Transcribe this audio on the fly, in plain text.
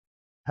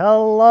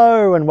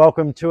Hello and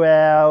welcome to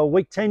our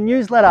Week 10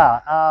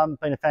 newsletter.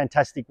 Been a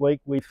fantastic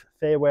week. We've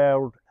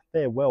farewelled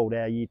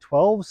our Year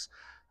 12s,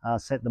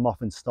 sent them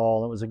off in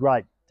style. It was a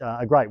great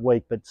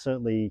week, but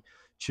certainly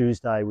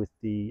Tuesday with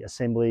the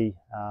assembly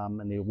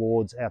and the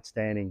awards,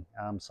 outstanding.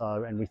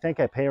 And we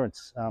thank our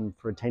parents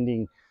for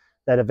attending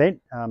that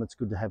event. It's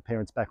good to have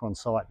parents back on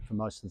site for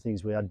most of the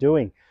things we are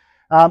doing.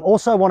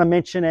 Also want to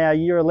mention our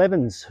Year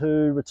 11s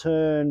who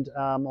returned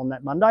on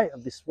that Monday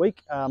of this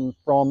week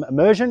from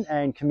immersion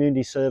and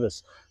community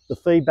service. The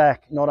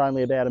feedback not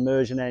only about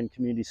immersion and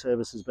community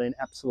service has been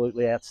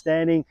absolutely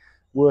outstanding,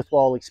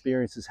 worthwhile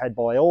experiences had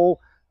by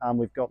all.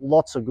 We've got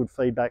lots of good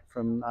feedback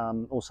from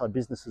also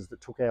businesses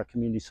that took our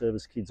community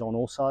service kids on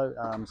also,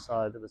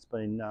 so that it's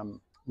been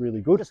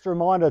really good. Just a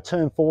reminder,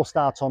 Term 4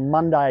 starts on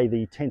Monday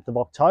the 10th of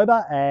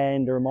October,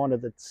 and a reminder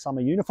that summer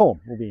uniform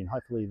will be in.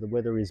 Hopefully the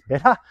weather is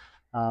better.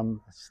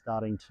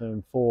 Starting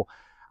Term 4.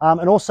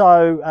 And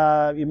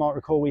also, you might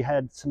recall we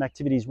had some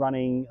activities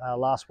running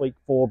last week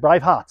for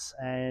Bravehearts,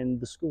 and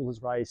the school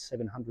has raised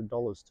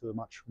 $700 to a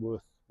much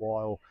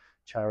worthwhile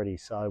charity.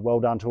 So well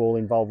done to all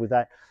involved with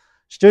that.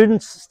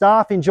 Students,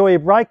 staff, enjoy your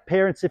break.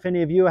 Parents, if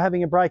any of you are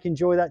having a break,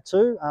 enjoy that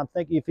too.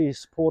 Thank you for your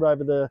support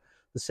over the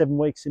 7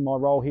 weeks in my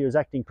role here as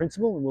acting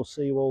principal, and we'll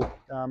see you all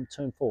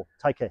Term 4.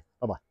 Take care.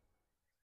 Bye-bye.